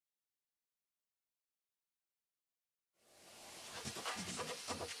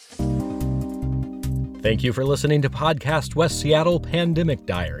Thank you for listening to Podcast West Seattle Pandemic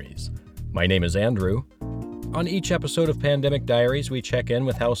Diaries. My name is Andrew. On each episode of Pandemic Diaries, we check in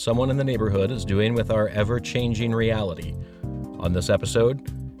with how someone in the neighborhood is doing with our ever-changing reality. On this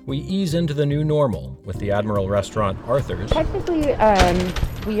episode, we ease into the new normal with the Admiral Restaurant Arthur's. Technically,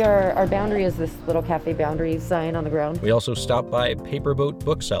 our boundary is this little cafe boundary sign on the ground. We also stop by Paperboat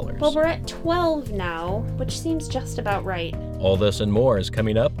Booksellers. Well, we're at 12 now, which seems just about right. All this and more is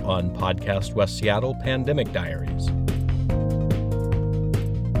coming up on Podcast West Seattle Pandemic Diaries.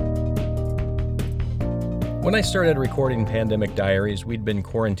 When I started recording Pandemic Diaries, we'd been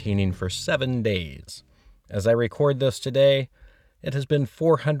quarantining for 7 days. As I record this today, it has been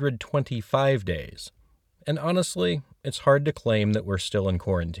 425 days. And honestly, it's hard to claim that we're still in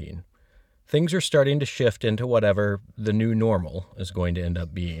quarantine. Things are starting to shift into whatever the new normal is going to end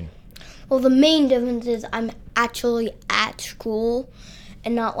up being. Well, the main difference is I'm actually at school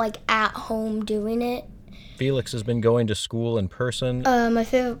and not like at home doing it. Felix has been going to school in person. My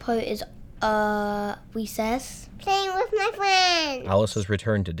favorite part is recess. Playing with my friends. Alice has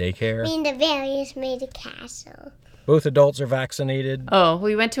returned to daycare. Me and the various made a castle. Both adults are vaccinated. Oh,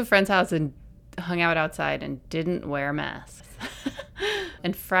 we went to a friend's house and hung out outside and didn't wear masks.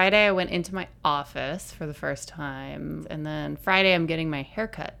 And Friday I went into my office for the first time. And then Friday I'm getting my hair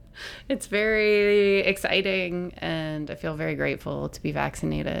cut. It's very exciting and I feel very grateful to be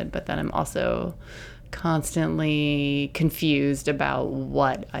vaccinated. But then I'm also constantly confused about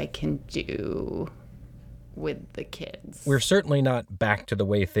what I can do with the kids. We're certainly not back to the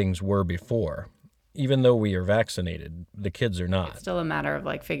way things were before. Even though we are vaccinated, the kids are not. It's still a matter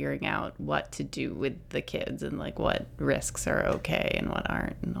of figuring out what to do with the kids and what risks are okay and what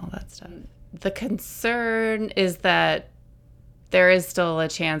aren't and all that stuff. The concern is that there is still a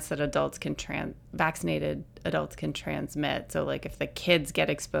chance that vaccinated adults can transmit. So if the kids get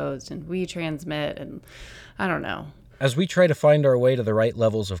exposed and we transmit, and I don't know. As we try to find our way to the right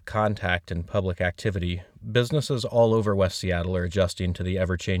levels of contact and public activity, businesses all over West Seattle are adjusting to the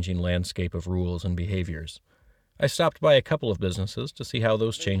ever-changing landscape of rules and behaviors. I stopped by a couple of businesses to see how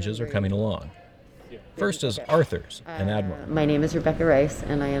those changes are coming along. First is Arthur's in Admiral. My name is Rebecca Rice,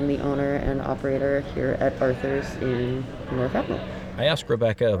 and I am the owner and operator here at Arthur's in North Admiral. I asked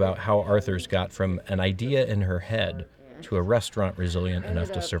Rebecca about how Arthur's got from an idea in her head to a restaurant resilient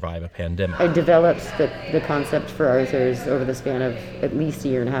enough to survive a pandemic. I developed the concept for Arthur's over the span of at least a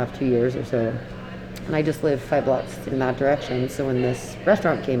year and a half, 2 years or so. And I just live 5 blocks in that direction. So when this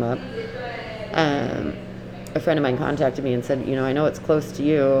restaurant came up, a friend of mine contacted me and said, I know it's close to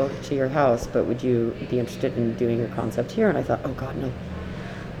you, to your house, but would you be interested in doing your concept here? And I thought, oh God, no,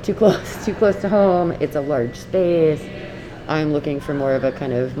 too close to home. It's a large space. I'm looking for more of a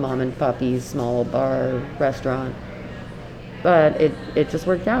kind of mom and poppy small bar restaurant. But it just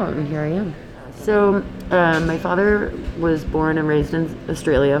worked out, and here I am. So my father was born and raised in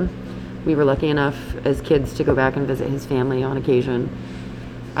Australia. We were lucky enough as kids to go back and visit his family on occasion.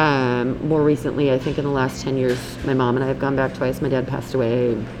 More recently, I think in the last 10 years, my mom and I have gone back twice. My dad passed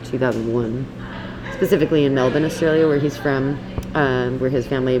away in 2001, specifically in Melbourne, Australia, where he's from, where his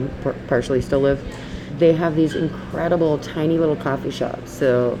family partially still live. They have these incredible tiny little coffee shops.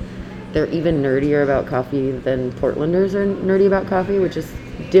 So they're even nerdier about coffee than Portlanders are nerdy about coffee, which is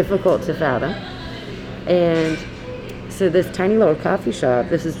difficult to fathom. And so this tiny little coffee shop,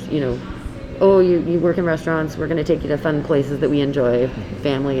 this is, you work in restaurants, we're going to take you to fun places that we enjoy,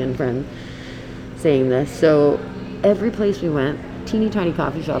 family and friends, saying this. So every place we went, teeny tiny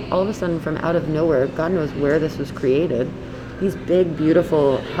coffee shop, all of a sudden from out of nowhere, God knows where this was created, these big,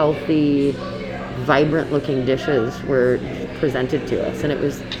 beautiful, healthy, vibrant looking dishes were presented to us. And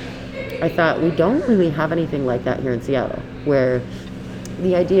I thought, we don't really have anything like that here in Seattle, where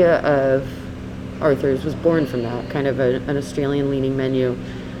the idea of Arthur's was born from that, kind of an Australian-leaning menu.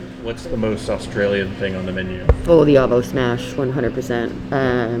 What's the most Australian thing on the menu? Oh, the Avo Smash,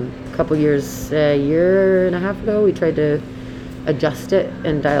 100%. A year and a half ago, we tried to adjust it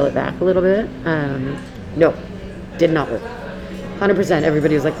and dial it back a little bit. No, did not work. 100%,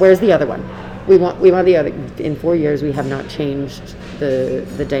 everybody was like, where's the other one? We want the other. In 4 years, we have not changed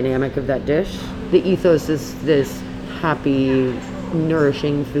the dynamic of that dish. The ethos is this happy,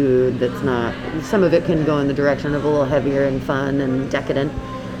 nourishing food that's not. Some of it can go in the direction of a little heavier and fun and decadent,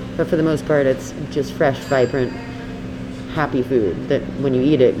 but for the most part, it's just fresh, vibrant, happy food that when you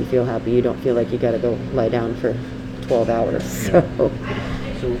eat it, you feel happy. You don't feel like you got to go lie down for 12 hours.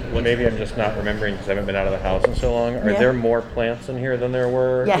 So maybe I'm just not remembering because I haven't been out of the house in so long. Are there more plants in here than there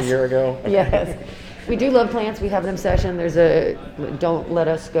were a year ago? Okay. Yes. We do love plants. We have an obsession. There's a Don't Let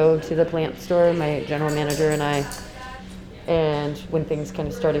Us Go to the Plant Store, my general manager and I. And when things kind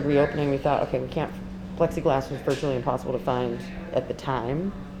of started reopening, we thought, okay, we can't plexiglass was virtually impossible to find at the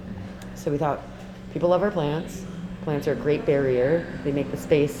time. So we thought, people love our plants. Plants are a great barrier. They make the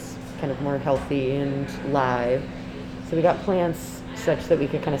space kind of more healthy and live. So we got plants such that we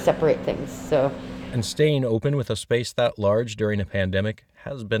could kind of separate things. And staying open with a space that large during a pandemic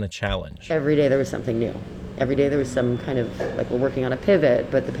has been a challenge. Every day there was something new. Every day there was some kind of, like, we're working on a pivot,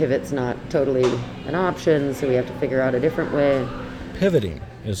 but the pivot's not totally an option, so we have to figure out a different way. Pivoting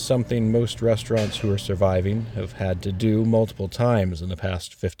is something most restaurants who are surviving have had to do multiple times in the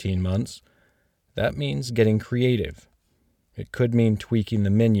past 15 months. That means getting creative. It could mean tweaking the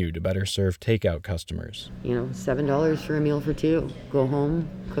menu to better serve takeout customers. $7 for a meal for two. Go home,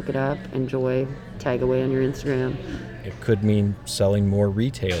 cook it up, enjoy, tag away on your Instagram. It could mean selling more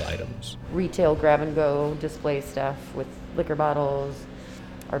retail items. Retail grab-and-go display stuff with liquor bottles,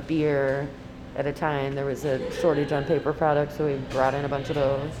 our beer. At a time, there was a shortage on paper products, so we brought in a bunch of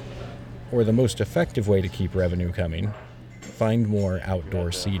those. Or the most effective way to keep revenue coming, find more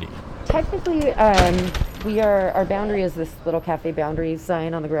outdoor seating. Technically, our boundary is this little cafe boundary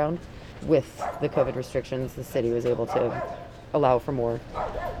sign on the ground. With the COVID restrictions, the city was able to allow for more.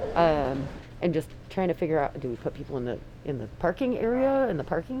 And just trying to figure out, do we put people in the parking area, in the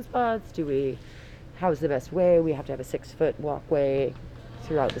parking spots? How's the best way? We have to have a 6-foot walkway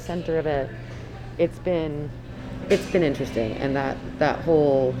throughout the center of it. It's been interesting, and that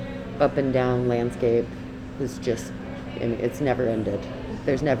whole up and down landscape is just, it's never ended.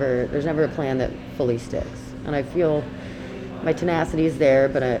 There's never a plan that fully sticks, and I feel my tenacity is there,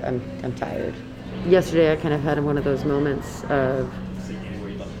 but I'm tired. Yesterday I kind of had one of those moments of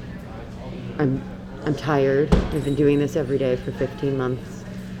I'm tired. I've been doing this every day for 15 months,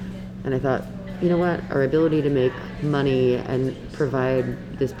 and I thought, you know what? Our ability to make money and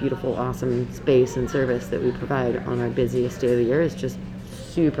provide this beautiful, awesome space and service that we provide on our busiest day of the year is just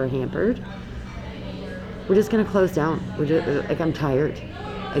super hampered. We're just gonna close down. I'm tired.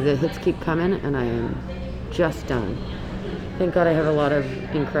 The hits keep coming, and I am just done. Thank God I have a lot of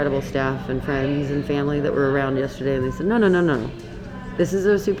incredible staff and friends and family that were around yesterday, and they said, no. This is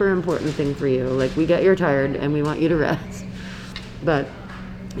a super important thing for you. Like, we get you're tired, and we want you to rest. But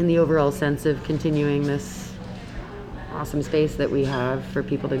in the overall sense of continuing this awesome space that we have for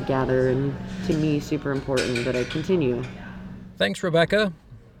people to gather, and to me, super important that I continue. Thanks, Rebecca.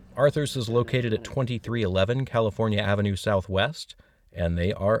 Arthur's is located at 2311 California Avenue Southwest, and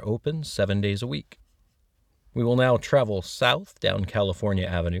they are open 7 days a week. We will now travel south down California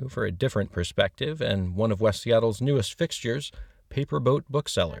Avenue for a different perspective and one of West Seattle's newest fixtures, Paperboat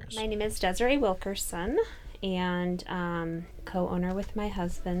Booksellers. My name is Desiree Wilkerson, and co-owner with my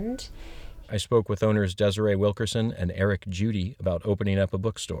husband. I spoke with owners Desiree Wilkerson and Eric Judy about opening up a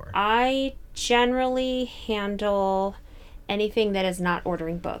bookstore. I generally handle anything that is not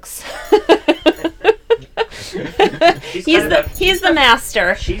ordering books. He's the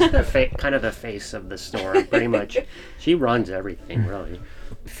master. She's kind of the face of the store, pretty much. She runs everything, really.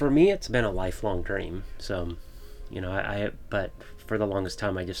 For me, it's been a lifelong dream. So, but for the longest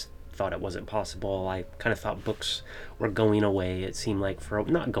time, I just thought it wasn't possible. I kind of thought books were going away. It seemed like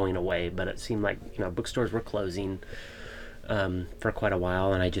not going away, but it seemed like bookstores were closing for quite a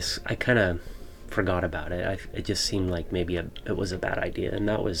while, and I kind of forgot about it. It just seemed like maybe it was a bad idea, and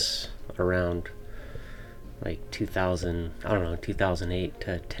that was around like 2008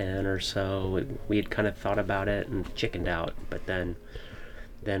 to 10 or so. We had kind of thought about it and chickened out, but then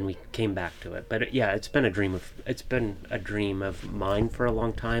we came back to it. But it's been a dream of mine for a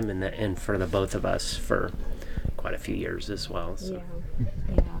long time, and for the both of us for quite a few years as well. So.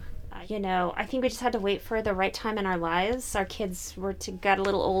 Yeah. I think we just had to wait for the right time in our lives. Our kids got a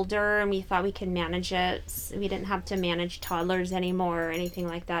little older, and we thought we could manage it. We didn't have to manage toddlers anymore or anything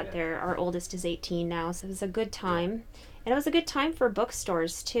like that. Our oldest is 18 now, so it was a good time. And it was a good time for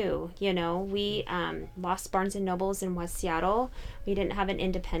bookstores, too. We lost Barnes & Nobles in West Seattle. We didn't have an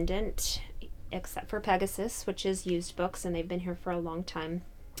independent, except for Pegasus, which is used books, and they've been here for a long time.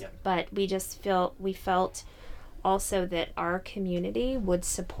 Yeah. But we felt also that our community would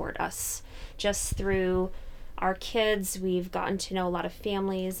support us. Just through our kids, we've gotten to know a lot of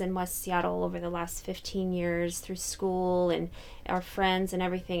families in West Seattle over the last 15 years through school and our friends and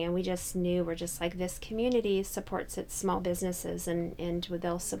everything, and we just knew, we're just like, this community supports its small businesses, and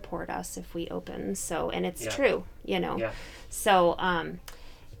they'll support us if we open. So, and it's true, Yeah. So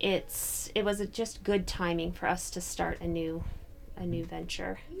it was just good timing for us to start a new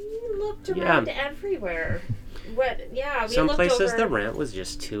venture. We looked around everywhere. Some places the rent was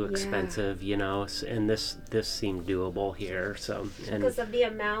just too expensive, and this seemed doable here. So because of the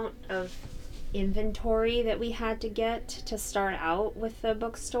amount of inventory that we had to get to start out with the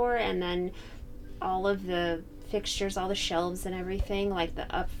bookstore, and then all of the fixtures, all the shelves and everything, like the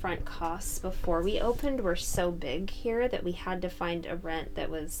upfront costs before we opened were so big here that we had to find a rent that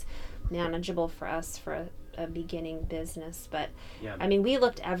was manageable for us for a beginning business. But Yeah. I mean, we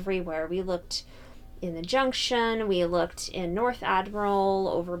looked everywhere. We looked in the Junction, we looked in North Admiral,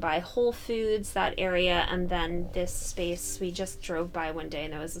 over by Whole Foods, that area, and then this space we just drove by one day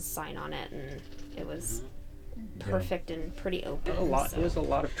and there was a sign on it and it was perfect and pretty open. It was a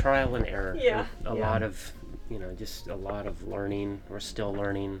lot of trial and error. Yeah. A lot of, just a lot of learning. We're still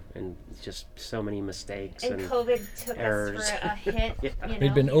learning, and just so many mistakes And COVID took errors. us for a hit. Yeah.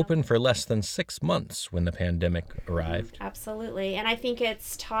 We'd been open for less than 6 months when the pandemic arrived. Absolutely. And I think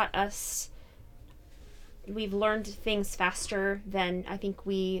it's taught us, we've learned things faster than I think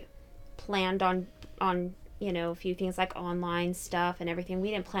we planned on a few things like online stuff and everything. We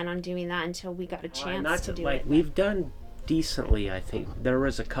didn't plan on doing that until we got a chance to do it. We've done decently, I think. There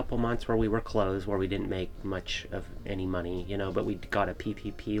was a couple months where we were closed, where we didn't make much of any money, but we got a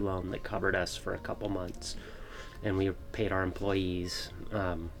PPP loan that covered us for a couple months, and we paid our employees.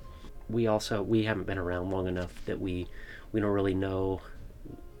 We haven't been around long enough that we don't really know.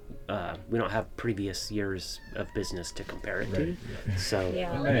 We don't have previous years of business to compare it to. So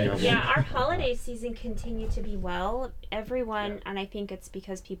Our holiday season continued to be well. Everyone, and I think it's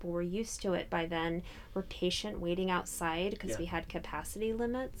because people were used to it by then, were patient waiting outside because we had capacity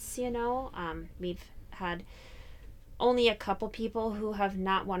limits. We've had only a couple people who have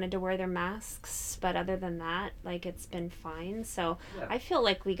not wanted to wear their masks, but other than that, it's been fine. So I feel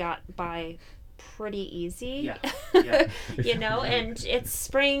like we got by pretty easy. And it's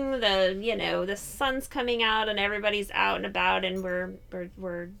spring, the sun's coming out and everybody's out and about, and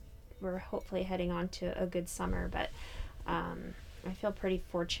we're hopefully heading on to a good summer. But I feel pretty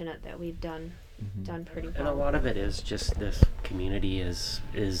fortunate that we've done pretty well. And a lot of it is just this community is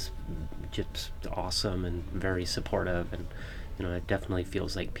just awesome and very supportive, and it definitely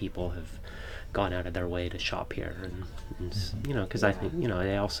feels like people have gone out of their way to shop here, and because I think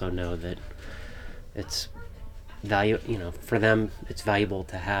they also know that it's for them it's valuable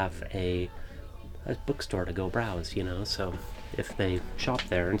to have a bookstore to go browse, so if they shop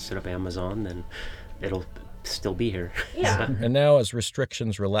there instead of Amazon, then it'll still be here. And now, as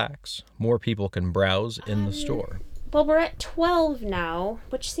restrictions relax, more people can browse in the store. Well, we're at 12 now,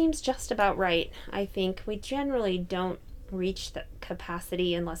 which seems just about right. I think we generally don't reach the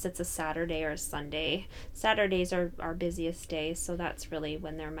capacity unless it's a Saturday or a Sunday. Saturdays are our busiest days, so that's really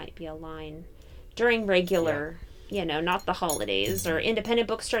when there might be a line. During regular, not the holidays or Independent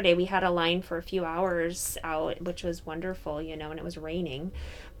Bookstore Day, we had a line for a few hours out, which was wonderful, and it was raining.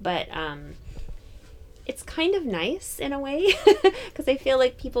 But it's kind of nice in a way because I feel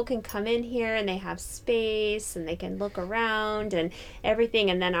like people can come in here and they have space and they can look around and everything.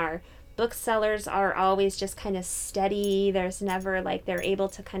 And then our booksellers are always just kind of steady. There's never they're able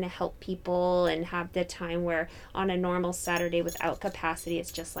to kind of help people and have the time where on a normal Saturday without capacity,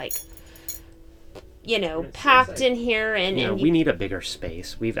 it's just packed in here, and we need a bigger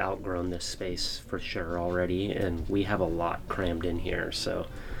space. We've outgrown this space for sure already, and we have a lot crammed in here, so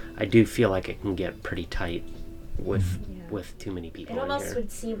I do feel like it can get pretty tight with too many people. It almost in here.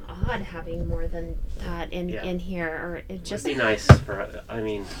 would seem odd having more than that in here, or it just would be nice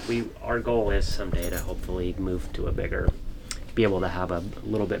our goal is someday to hopefully move to be able to have a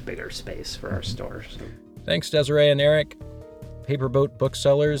little bit bigger space for our store. So. Thanks, Desiree and Eric. Paperboat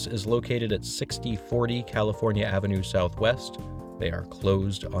Booksellers is located at 6040 California Avenue Southwest. They are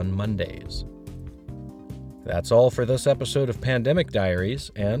closed on Mondays. That's all for this episode of Pandemic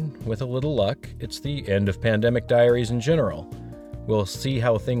Diaries, and with a little luck, it's the end of Pandemic Diaries in general. We'll see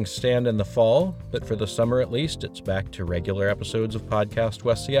how things stand in the fall, but for the summer at least, it's back to regular episodes of Podcast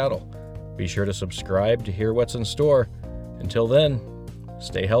West Seattle. Be sure to subscribe to hear what's in store. Until then,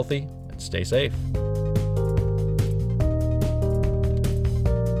 stay healthy and stay safe.